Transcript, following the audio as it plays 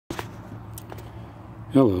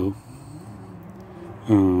Hello,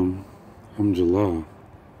 I'm Jelal,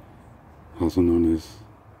 also known as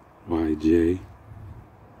YJ,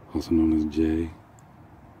 also known as J,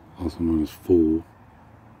 also known as Fool,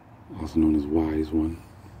 also known as Wise One.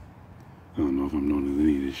 I don't know if I'm known as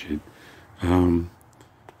any of this shit.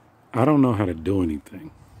 I don't know how to do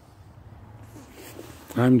anything.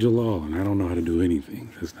 I'm Jelal, and I don't know how to do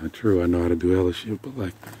anything. That's not true. I know how to do hella shit,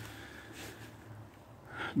 but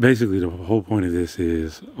basically the whole point of this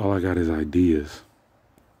is all I got is ideas.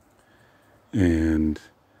 And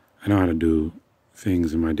I know how to do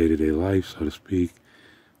things in my day-to-day life, so to speak,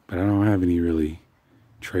 but I don't have any really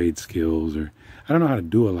trade skills, or I don't know how to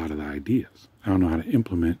do a lot of the ideas. I don't know how to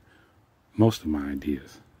implement most of my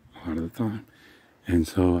ideas a lot of the time. And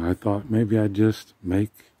so I thought maybe I'd just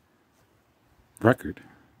make record,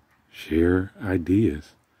 share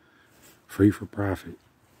ideas, free for profit.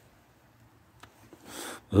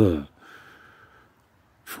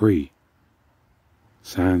 Free.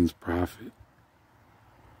 Sans profit.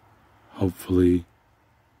 Hopefully,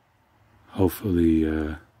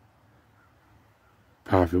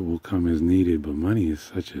 profit will come as needed, but money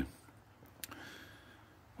is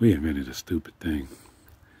we invented a stupid thing.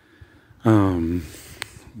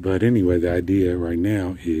 But anyway, the idea right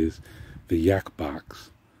now is the Yak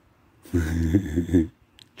Box.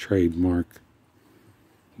 Trademark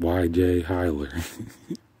YJ Hyler.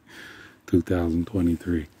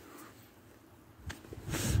 2023.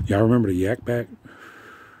 Y'all remember the Yak Back?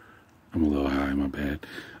 I'm a little high, my bad.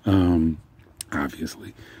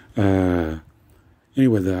 Obviously.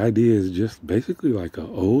 Anyway, the idea is just basically like an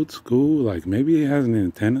old school, like maybe it has an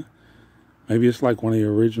antenna. Maybe it's like one of the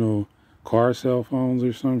original car cell phones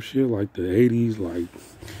or some shit, like the 80s, like,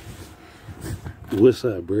 what's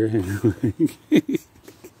up, bro?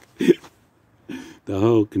 The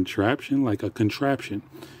whole contraption, like a contraption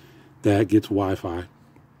that gets Wi-Fi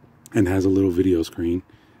and has a little video screen,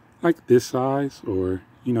 like this size, or,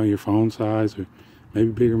 you know, your phone size, or maybe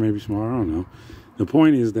bigger, maybe smaller, I don't know. The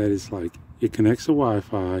point is that it's like, it connects to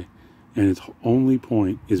Wi-Fi, and its only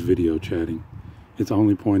point is video chatting. Its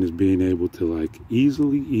only point is being able to, like,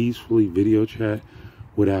 easily video chat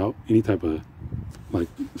without any type of, like,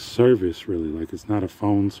 service, really. Like, it's not a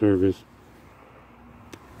phone service.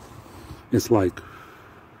 It's like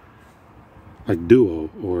Duo,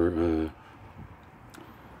 or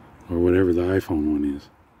whatever the iPhone one is.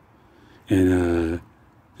 And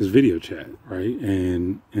it's video chat, right?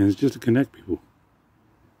 And it's just to connect people.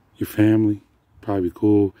 Your family, probably be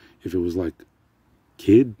cool if it was like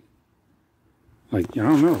kid. Like, I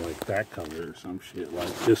don't know, like that color or some shit. Like,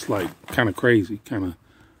 just like kind of crazy, kind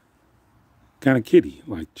of kiddie,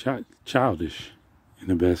 like childish in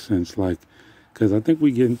the best sense. Like, because I think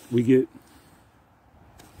we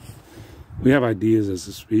have ideas as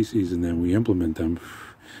a species, and then we implement them,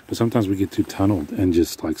 but sometimes we get too tunneled and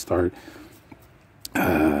just like start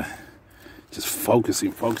just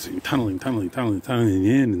focusing, tunneling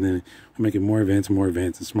in, and then we make it more advanced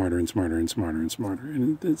and smarter and smarter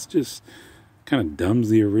and it's just kind of dumbs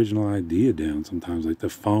the original idea down sometimes. Like the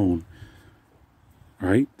phone,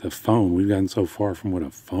 right? The phone, we've gotten so far from what a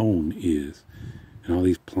phone is, and all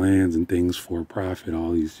these plans and things for profit,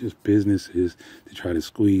 all these just businesses to try to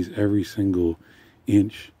squeeze every single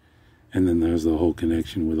inch. And then there's the whole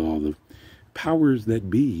connection with all the powers that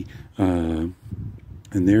be, and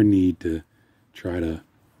their need to try to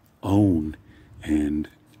own and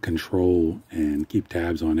control and keep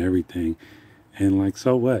tabs on everything. And like,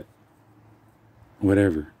 so what?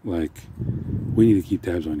 Whatever. Like, we need to keep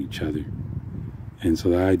tabs on each other. And so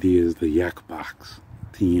the idea is the Yak Box.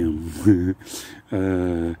 TM.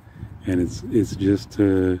 And it's just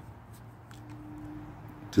to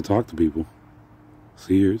talk to people,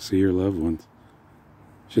 see your loved ones,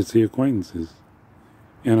 should see acquaintances.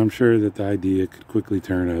 And I'm sure that the idea could quickly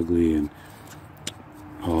turn ugly and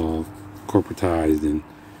all corporatized and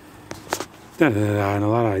and a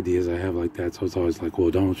lot of ideas I have like that. So it's always like,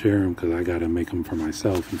 well, don't share them because I got to make them for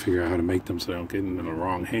myself and figure out how to make them so I don't get into the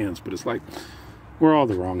wrong hands. But it's like, we're all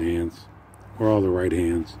the wrong hands. We're all the right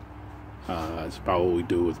hands. It's about what we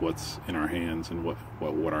do with what's in our hands and what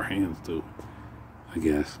our hands do, I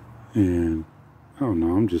guess. And I don't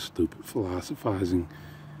know, I'm just stupid philosophizing.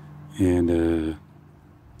 And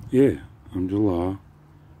yeah, I'm Jelal,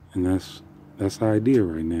 and that's the idea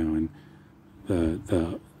right now. And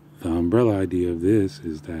the umbrella idea of this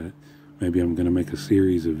is that maybe I'm gonna make a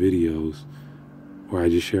series of videos where I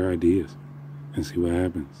just share ideas and see what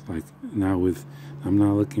happens. Like, I'm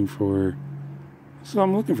looking for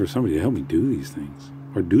somebody to help me do these things,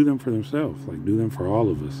 or do them for themselves, like do them for all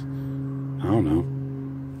of us. I don't know.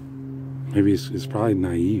 Maybe it's probably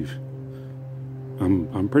naive.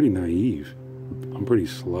 I'm pretty naive. I'm pretty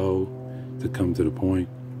slow to come to the point.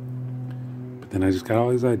 But then I just got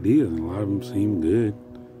all these ideas, and a lot of them seem good.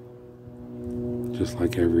 Just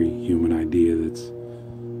like every human idea that's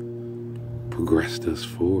progressed us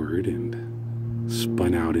forward and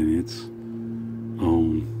spun out in its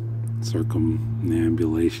own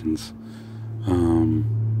circumambulations.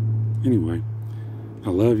 Anyway, I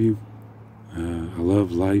love you. I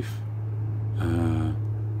love life.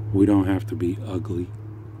 We don't have to be ugly.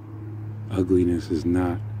 Ugliness is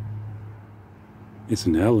not, it's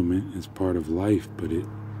an element, it's part of life, but it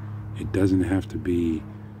doesn't have to be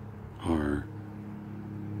our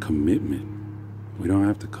commitment. We don't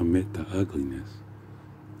have to commit to ugliness.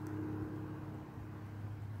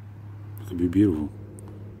 It could be beautiful.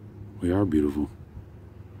 We are beautiful.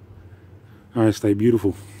 All right, stay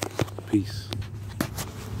beautiful. Peace.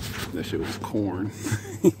 That shit was corn.